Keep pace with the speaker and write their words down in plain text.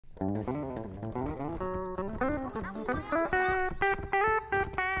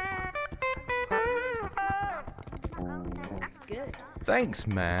That's good. Thanks,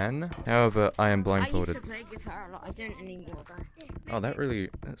 man. However, I am I blindfolded. used to play guitar a lot. I don't anymore though. Oh, that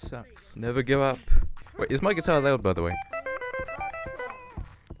sucks. Never give up. Wait, is my guitar loud, by the way?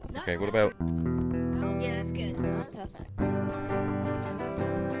 No. Okay, what about... Yeah, that's good. That's perfect.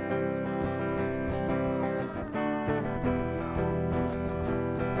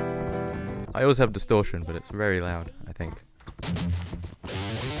 I always have distortion, but it's very loud, I think. Oh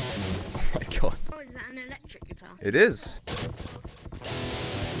my god. Oh, is that an electric guitar? It is!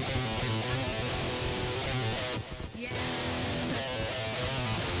 Yeah.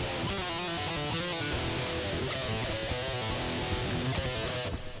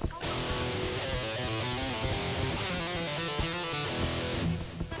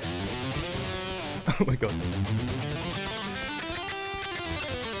 Oh my god.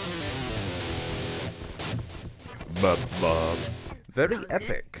 Bob. Very That was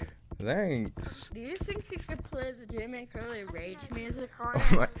epic. Thanks. Do you think you should play the Jimmy Curly Rage music on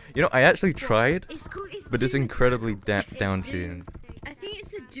Oh my, you know, I actually tried, It's cool. It's but it's Doom. incredibly It's down-tuned. Doom. I think it's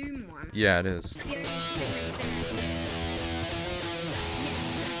the Doom one. Yeah, it is. Yeah, it's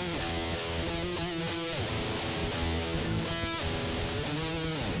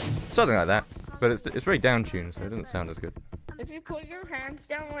Something like that. But it's very down-tuned, so it doesn't sound as good. If you put your hands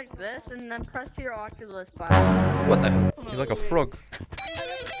down like this and then press your Oculus button. What the hell? You're like a frog.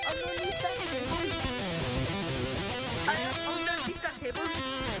 Underneath that table.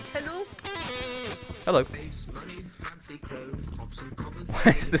 Hello? Hello.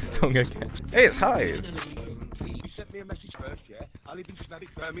 Why is this song again? Hey, it's Hyde.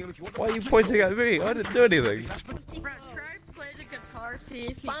 Why are you pointing at me? I didn't do anything. Try to play the guitar, see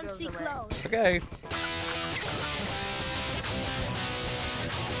if he Fancy goes away. clothes. Okay.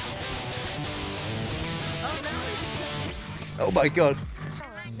 Oh, no. Oh my god.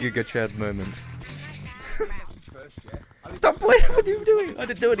 Giga Chad moment. Stop playing! What are you doing? I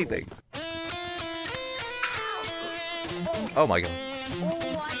didn't do anything. Oh my god.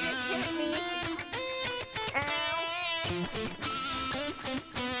 Oh, I just hit me.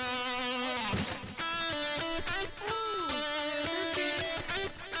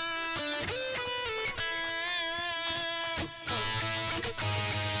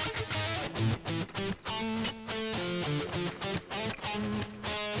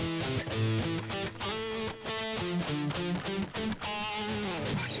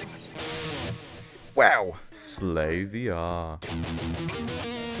 Wow. Slay VR.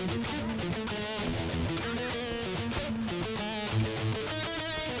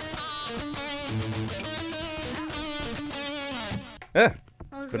 Yeah.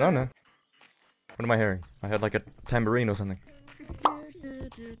 Banana. What am I hearing? I heard like a tambourine or something.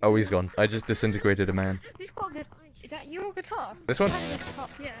 Oh, he's gone. I just disintegrated a man. Who's got a guitar? Is that your guitar? This one?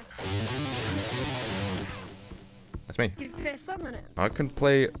 Yeah. That's me. You play a song on it. I can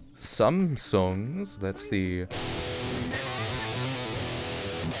play some songs. That's the...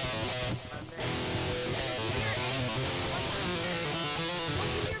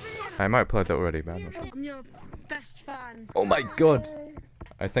 I might have played that already, but I'm not sure. I'm your best fan. Oh my god!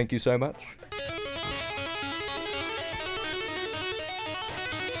 I thank you so much.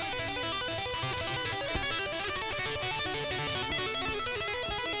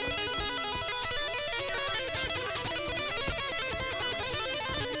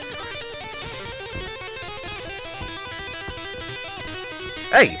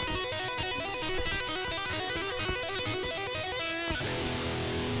 Hey!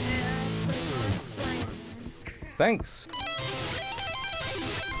 Thanks.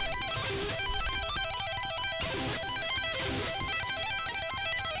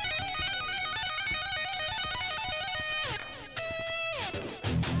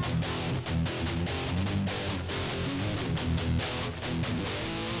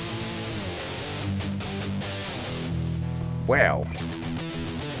 Wow.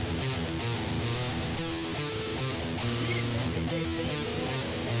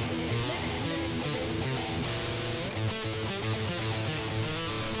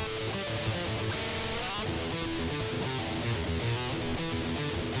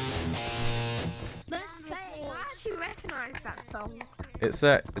 Let's play. I actually recognize that song.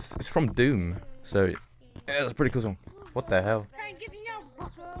 It's from Doom, so yeah, it's a pretty cool song. What the hell? Try and get me now,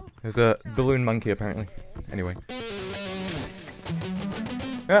 Buffalo. There's a balloon monkey apparently. Anyway.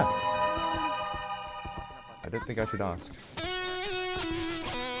 Yeah. I don't think I should ask.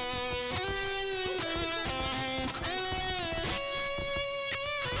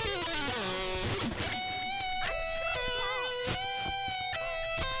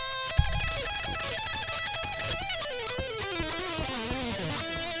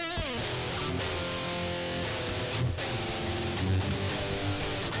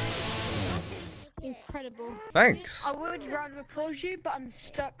 Thanks. I would rather push you, but I'm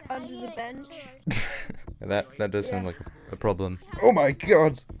stuck under the bench. That does sound like a problem. Oh my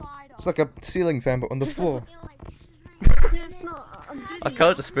god! It's like a ceiling fan, but on the floor. Yeah, it's not. I'm dizzy. I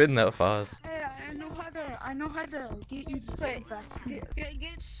can't just spin that fast. Hey, I know how to get you to Wait, sit fast.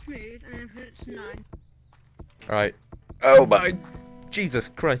 get smooth and then put it to 9. Alright. Oh my... Jesus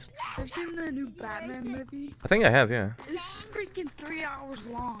Christ. Have you seen the new Batman movie? I think I have, yeah. It's freaking 3 hours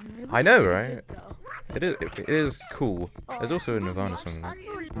long. It I looks know, pretty right? good, though. It is cool. There's also a Nirvana song in there.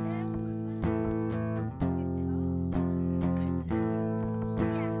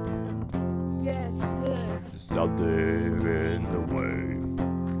 Yes, yes. Something in the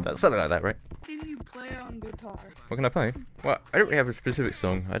way. That's something like that, right? Can you play on guitar? What can I play? Well, I don't really have a specific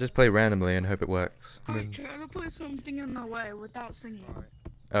song. I just play randomly and hope it works. Wait, try to play something in the way without singing.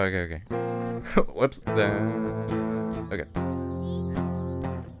 Oh, okay. Whoops. Okay.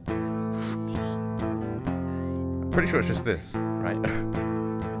 Pretty sure it's just this, right? But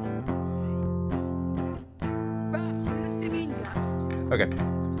I'm the singing guy. Okay.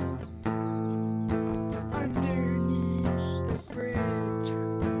 Underneath the bridge.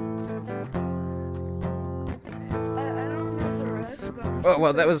 I don't know the rest, but I'm Oh,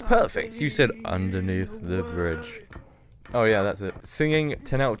 well, that was so proud perfect. of You said you. underneath the bridge. Oh, yeah, that's it. Singing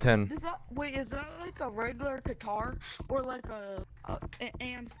 10 out of 10. Is that like a regular guitar or like a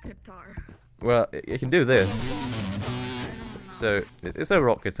amp guitar? Well, you can do this. So, it's a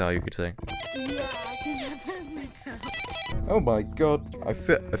rock guitar, you could say. Yeah, I can definitely tell. Oh my god. I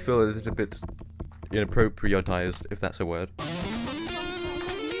feel it is a bit inappropriatized, if that's a word.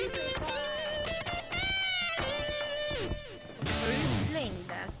 Playing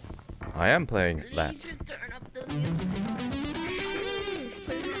that. I am playing that. Please just turn up the music.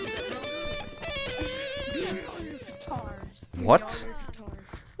 What?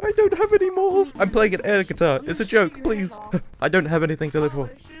 I don't have any more. I'm playing an air guitar. It's a joke, please. I don't have anything to live for.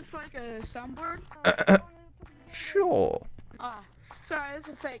 It's just like a soundboard? Sure. Ah, sorry, it's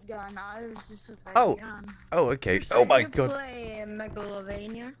a fake gun. It was just a fake Oh. gun. Oh, okay. Oh my Can you god. play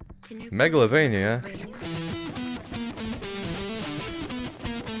Megalovania? Can you play Megalovania?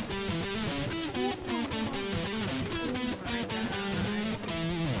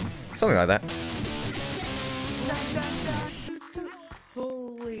 Something like that.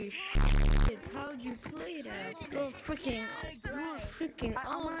 Holy shit, how'd you play that? You're freaking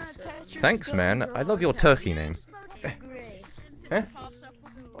awesome. Thanks, man. I love your turkey name. Great. Huh?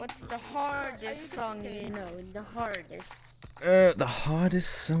 What's the hardest song you know? The hardest. The hardest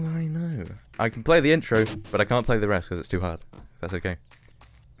song I know. I can play the intro, but I can't play the rest because it's too hard. If that's okay.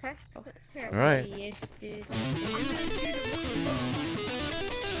 Okay. Here, Alright. yes, dude.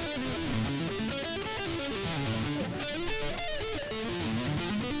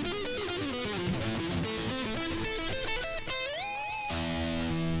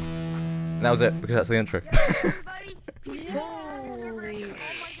 And that was it, because that's the intro. Holy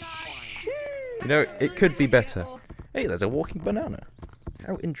You know, it could be better. Hey, there's a walking banana.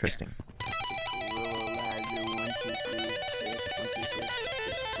 How interesting.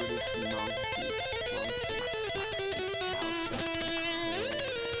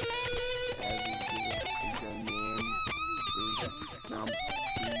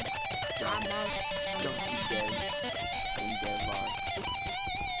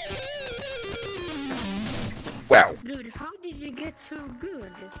 Wow. Dude, how did you get so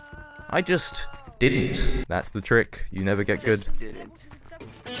good? I just didn't. That's the trick. You never get good.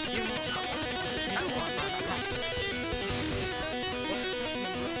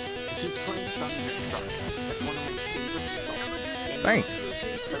 Thanks.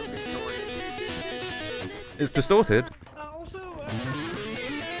 It's distorted.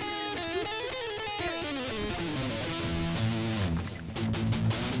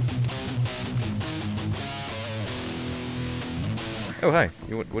 Oh, hi.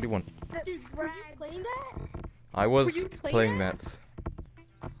 What do you want? Were you playing that? I was you playing playing that?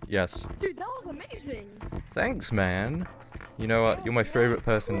 that. Yes. Dude, that was amazing. Thanks, man. You know what? You're my favorite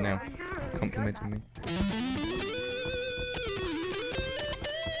person now. Complimenting me.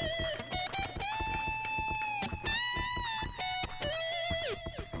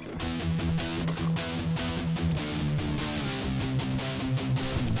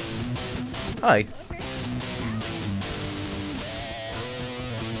 Hi.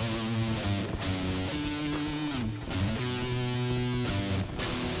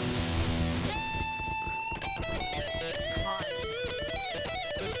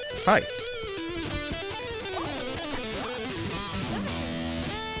 Hi.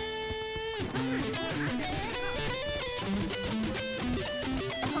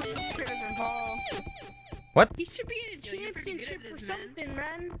 What? He should be in a championship or something,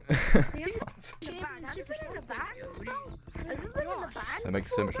 man. What? Championship or something. That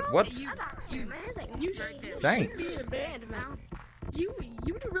makes so much. What? You should Thanks. be in a band, man. You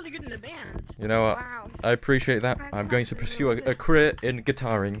do really good in a band. You know what? Wow. I appreciate that. I'm going to pursue a career in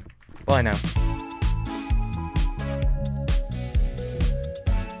guitaring. Bye now.